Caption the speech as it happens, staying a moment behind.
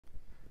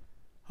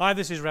Hi,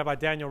 this is Rabbi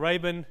Daniel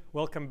Rabin.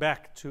 Welcome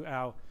back to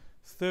our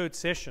third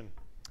session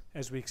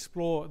as we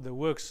explore the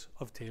works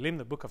of Tehillim,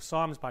 the book of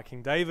Psalms by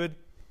King David.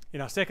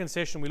 In our second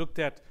session, we looked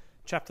at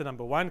chapter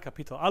number 1,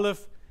 Kapitel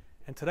Aleph,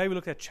 and today we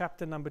looked at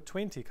chapter number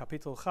 20,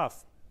 Kapitel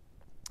Chaf.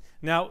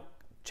 Now,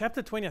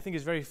 chapter 20 I think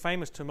is very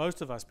famous to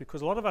most of us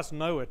because a lot of us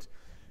know it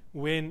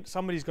when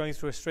somebody's going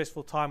through a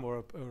stressful time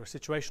or a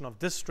situation of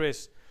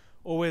distress,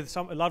 or with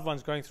a loved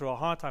one's going through a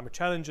hard time, or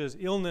challenges,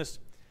 illness.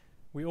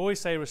 We always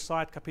say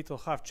recite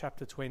Kapitel Chaf,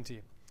 chapter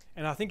 20.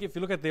 And I think if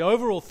you look at the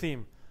overall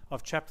theme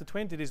of chapter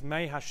 20, it is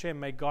may Hashem,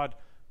 may God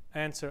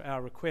answer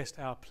our request,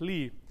 our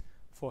plea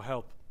for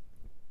help.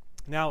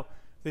 Now,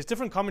 there's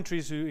different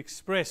commentaries who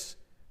express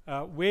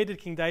where did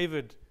King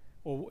David,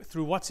 or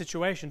through what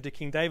situation did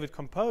King David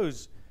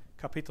compose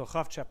Kapitel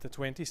Chaf, chapter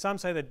 20. Some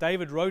say that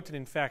David wrote it,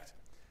 in fact,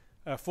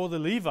 for the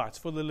Levites,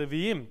 for the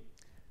Leviim.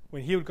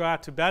 When he would go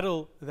out to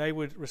battle, they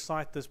would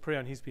recite this prayer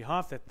on his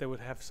behalf, that they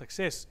would have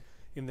success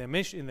in their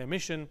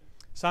mission.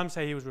 Some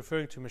say he was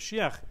referring to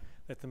Mashiach,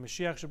 that the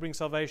Mashiach should bring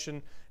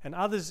salvation, and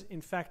others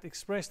in fact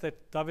express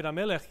that David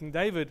HaMelech, King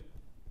David,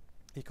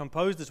 he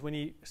composed this when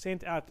he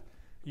sent out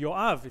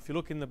Yoav. If you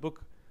look in the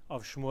book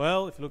of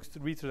Shmuel, if you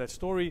read through that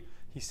story,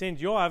 he sent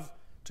Yoav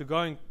to go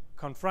and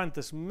confront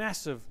this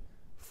massive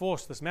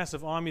force, this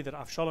massive army that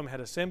Avshalom had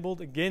assembled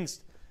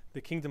against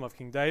the kingdom of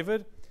King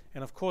David.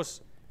 And of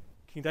course,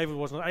 King David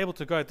was not able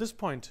to go at this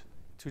point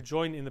to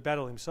join in the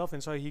battle himself,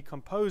 and so he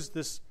composed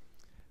this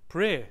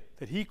prayer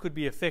that he could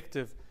be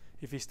effective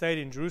if he stayed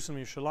in Jerusalem,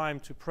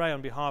 Yerushalayim, to pray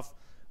on behalf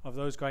of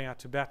those going out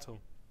to battle.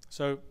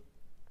 So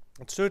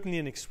it's certainly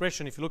an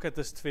expression, if you look at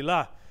this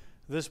tefillah,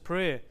 this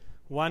prayer,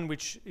 one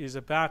which is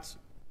about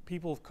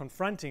people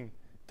confronting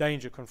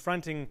danger,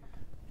 confronting,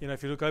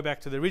 if you go back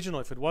to the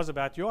original, if it was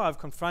about Yoav,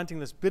 confronting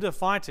this bitter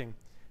fighting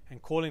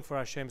and calling for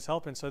Hashem's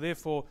help. And so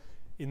therefore,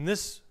 in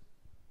this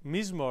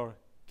Mizmor,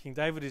 King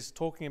David is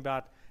talking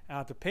about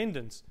our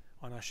dependence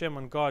on Hashem,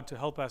 on God, to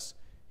help us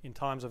in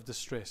times of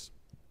distress.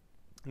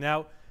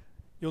 Now,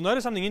 you'll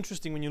notice something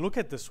interesting when you look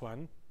at this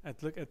one, at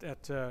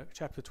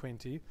chapter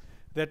 20,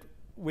 that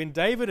when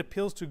David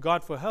appeals to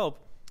God for help,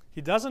 he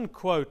doesn't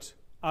quote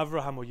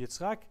Avraham or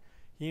Yitzchak.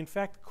 He in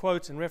fact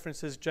quotes and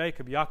references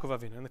Jacob, Yaakov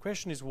Avinu. And the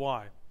question is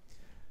why?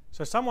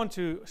 So some want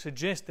to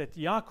suggest that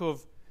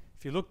Yaakov,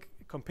 if you look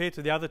compared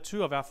to the other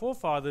two of our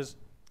forefathers,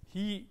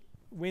 he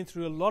went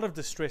through a lot of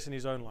distress in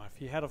his own life.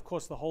 He had, of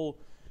course, the whole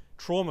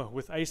trauma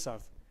with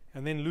Esav,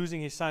 and then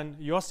losing his son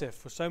Yosef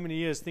for so many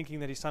years, thinking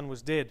that his son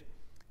was dead.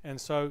 And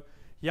so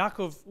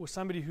Yaakov was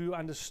somebody who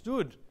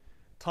understood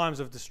times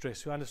of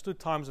distress, who understood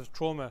times of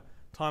trauma,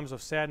 times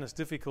of sadness,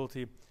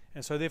 difficulty.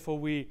 And so therefore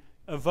we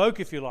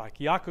evoke, if you like,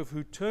 Yaakov,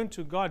 who turned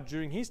to God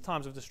during his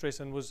times of distress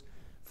and was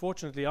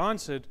fortunately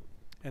answered.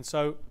 And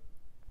so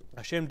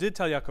Hashem did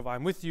tell Yaakov, I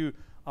am with you,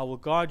 I will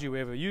guide you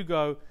wherever you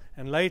go.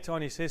 And later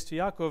on he says to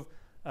Yaakov,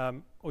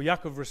 or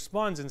Yaakov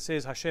responds and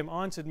says, Hashem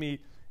answered me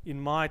in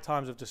my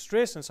times of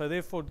distress. And so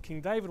therefore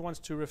King David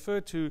wants to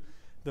refer to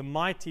the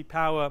mighty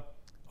power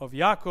of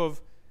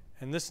Yaakov,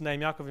 and this name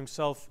Yaakov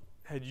himself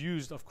had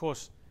used, of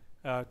course,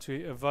 to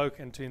evoke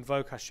and to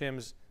invoke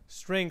Hashem's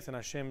strength and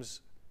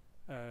Hashem's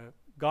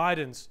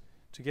guidance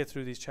to get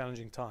through these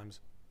challenging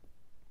times.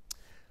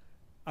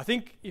 I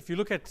think if you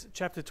look at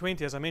chapter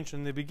 20, as I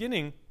mentioned in the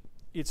beginning,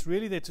 it's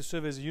really there to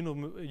serve as a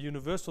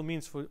universal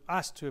means for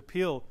us to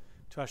appeal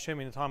to Hashem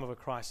in a time of a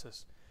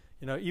crisis.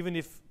 Even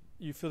if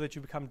you feel that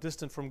you become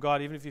distant from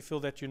God, even if you feel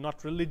that you're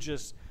not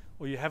religious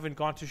or you haven't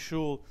gone to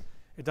shul,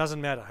 it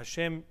doesn't matter.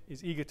 Hashem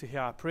is eager to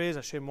hear our prayers.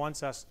 Hashem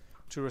wants us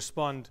to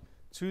respond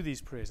to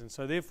these prayers. And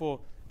so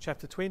therefore,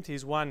 chapter 20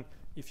 is one,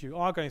 if you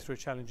are going through a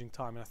challenging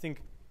time. And I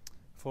think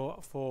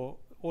for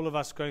all of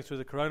us going through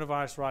the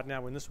coronavirus right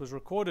now, when this was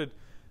recorded,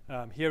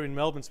 here in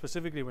Melbourne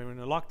specifically, when we're in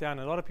a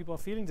lockdown, a lot of people are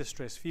feeling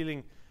distressed,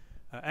 feeling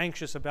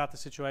anxious about the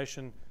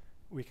situation.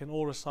 We can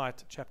all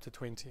recite chapter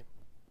 20.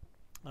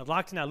 I'd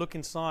like to now look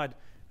inside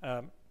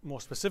more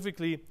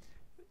specifically.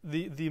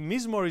 The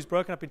Mizmor is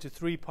broken up into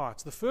three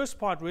parts. The first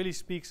part really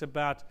speaks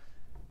about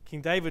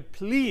King David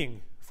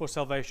pleading for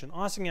salvation,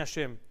 asking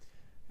Hashem.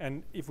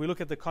 And if we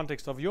look at the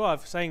context of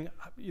Yoav, saying,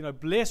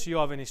 bless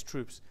Yoav and his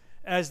troops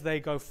as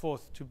they go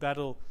forth to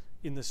battle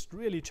in this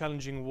really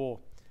challenging war.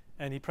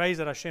 And he prays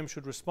that Hashem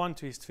should respond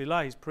to his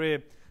tefillah, his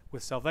prayer,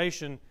 with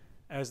salvation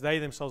as they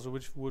themselves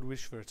would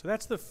wish for it. So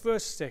that's the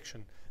first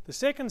section. The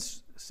second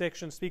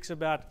section speaks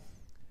about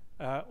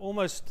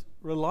almost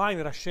relying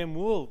that Hashem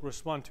will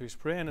respond to his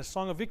prayer, and a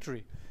song of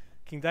victory.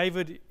 King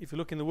David, if you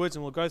look in the words,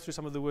 and we'll go through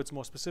some of the words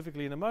more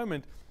specifically in a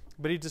moment,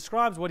 but he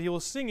describes what he will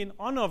sing in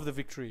honor of the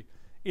victory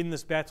in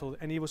this battle,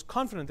 and he was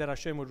confident that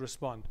Hashem would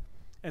respond.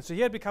 And so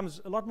here it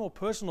becomes a lot more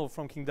personal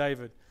from King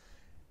David,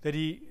 that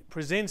he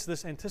presents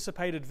this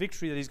anticipated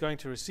victory that he's going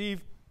to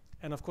receive,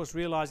 and of course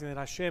realizing that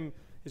Hashem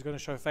is going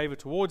to show favor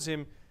towards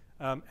him,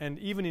 and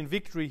even in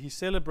victory he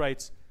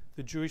celebrates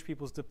the Jewish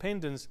people's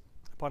dependence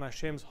upon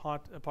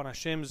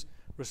Hashem's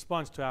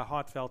response to our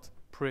heartfelt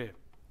prayer.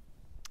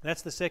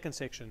 That's the second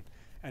section.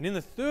 And in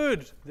the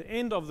third, the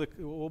end of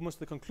almost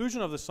the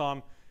conclusion of the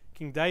psalm,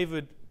 King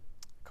David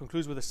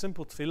concludes with a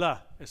simple tefillah,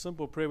 a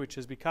simple prayer which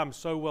has become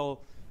so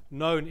well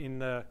known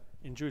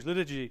in Jewish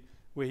liturgy,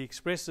 where he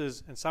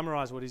expresses and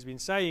summarizes what he's been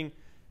saying.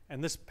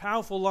 And this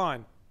powerful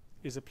line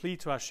is a plea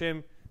to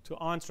Hashem to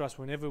answer us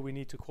whenever we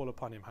need to call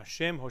upon him.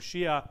 Hashem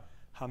Hoshia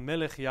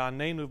HaMelech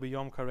Ya'anenu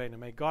B'Yom Kareinu.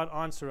 May God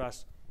answer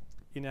us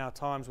in our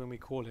times when we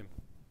call him.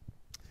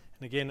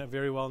 And again, a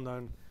very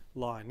well-known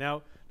line.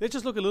 Now, let's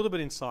just look a little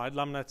bit inside.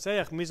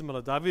 Lamnatseach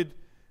Mizmor David,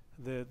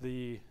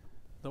 the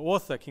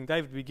author, King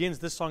David, begins,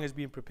 this song has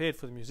been prepared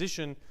for the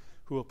musician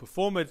who will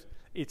perform it.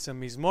 It's a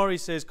mizmor, he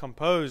says,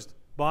 composed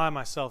by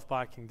myself,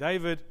 by King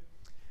David.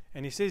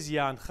 And he says,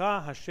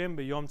 Ya'ancha Hashem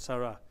B'Yom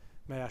Tzara.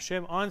 May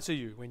Hashem answer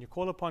you when you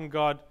call upon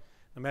God.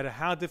 No matter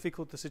how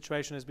difficult the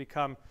situation has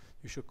become,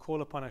 you should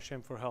call upon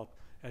Hashem for help.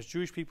 As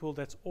Jewish people,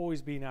 that's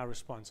always been our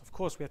response. Of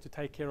course, we have to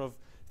take care of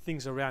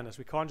things around us.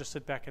 We can't just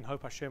sit back and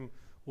hope Hashem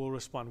will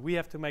respond. We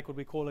have to make what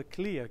we call a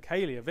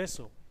keli, a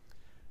vessel.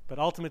 But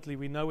ultimately,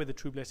 we know where the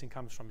true blessing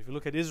comes from. If you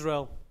look at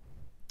Israel,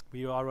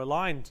 we are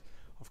reliant,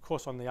 of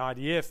course, on the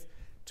IDF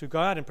to go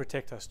out and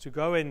protect us, to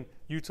go and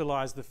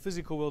utilize the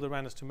physical world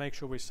around us to make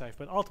sure we're safe.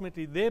 But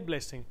ultimately, their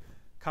blessing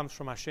comes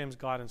from Hashem's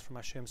guidance, from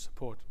Hashem's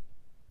support.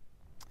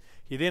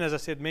 He then, as I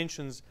said,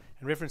 mentions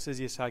and references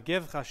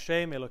Yisagev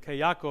Hashem Elokei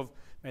Yaakov.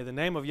 May the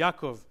name of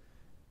Yaakov,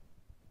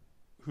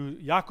 who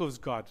Yaakov's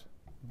God,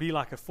 be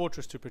like a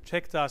fortress to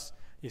protect us.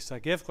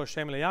 Yisagev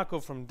Hashem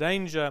Yaakov from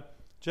danger,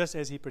 just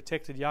as he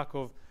protected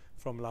Yaakov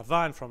from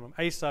Lavan, from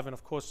Esav, and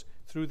of course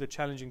through the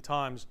challenging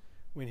times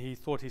when he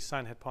thought his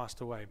son had passed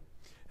away.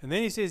 And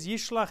then he says,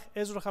 Yishlach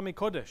Ezracha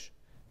Mikodesh.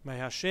 May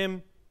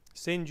Hashem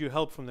send you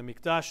help from the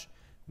Mikdash,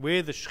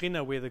 where the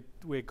Shekhinah,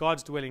 where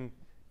God's dwelling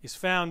is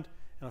found.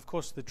 And of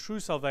course, the true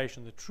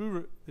salvation,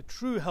 the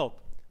true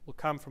help will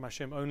come from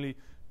Hashem only.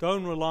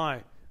 Don't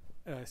rely,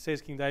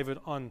 says King David,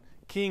 on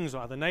kings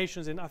or other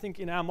nations. And I think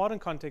in our modern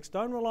context,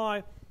 don't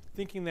rely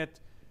thinking that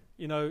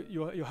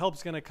your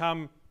help's going to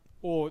come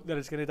or that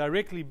it's going to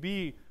directly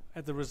be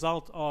at the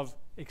result of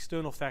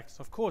external factors.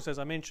 Of course, as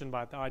I mentioned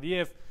about the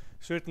IDF,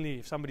 certainly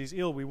if somebody's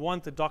ill, we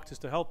want the doctors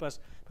to help us,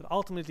 but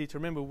ultimately to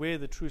remember where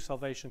the true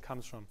salvation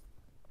comes from.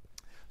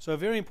 So a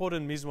very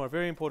important mizmor, a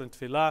very important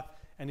tefillah,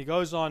 and he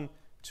goes on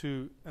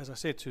to, as I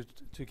said,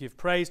 to give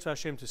praise to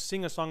Hashem, to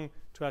sing a song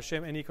to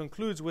Hashem, and he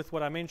concludes with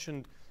what I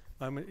mentioned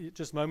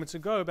just moments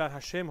ago about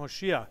Hashem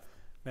Hoshia.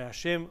 May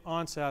Hashem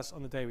answer us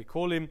on the day we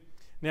call him.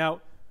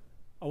 Now,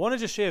 I want to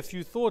just share a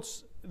few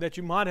thoughts that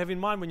you might have in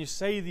mind when you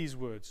say these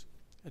words,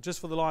 just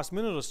for the last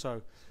minute or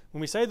so.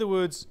 When we say the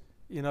words,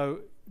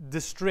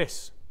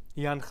 distress,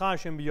 Ya'ancha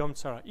Hashem B'Yom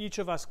Tzara, each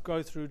of us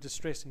go through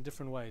distress in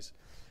different ways.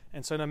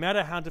 And so no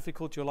matter how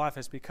difficult your life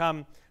has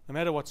become, no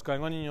matter what's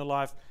going on in your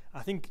life,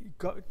 I think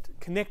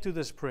connect to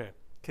this prayer.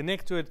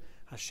 Connect to it.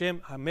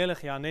 Hashem,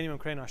 HaMelech Ya'anenu B'Yom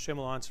Kareinu, Hashem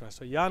will answer us.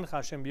 So Ya'ancha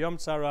Hashem B'Yom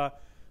Tzara,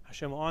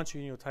 Hashem will answer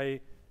you in your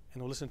tay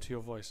and will listen to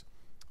your voice.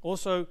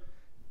 Also,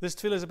 this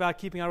tefillah is about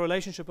keeping our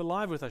relationship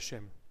alive with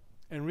Hashem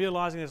and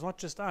realizing it's not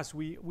just us.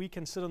 We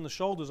can sit on the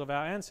shoulders of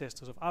our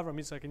ancestors, of Avraham,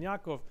 Yitzhak, and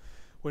Yaakov.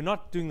 We're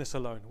not doing this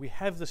alone. We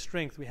have the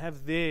strength. We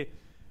have their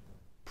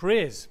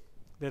prayers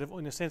that have,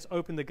 in a sense,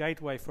 opened the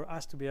gateway for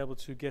us to be able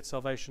to get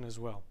salvation as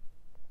well.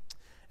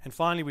 And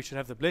finally, we should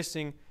have the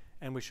blessing,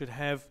 and we should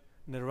have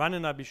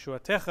Neranena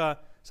B'Shuatecha,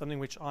 something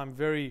which I'm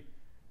very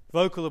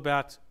vocal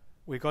about.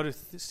 We've got to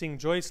sing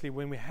joyously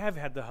when we have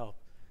had the help,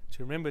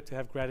 to remember to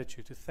have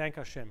gratitude, to thank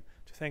Hashem,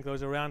 to thank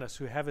those around us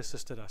who have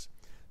assisted us.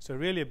 So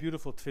really a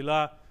beautiful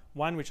tefillah,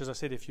 one which, as I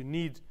said, if you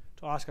need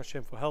to ask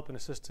Hashem for help and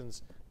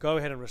assistance, go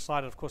ahead and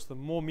recite it. Of course, the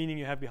more meaning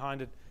you have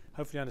behind it,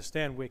 hopefully you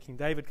understand where King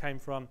David came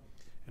from,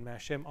 and may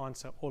Hashem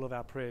answer all of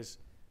our prayers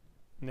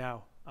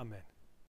now. Amen.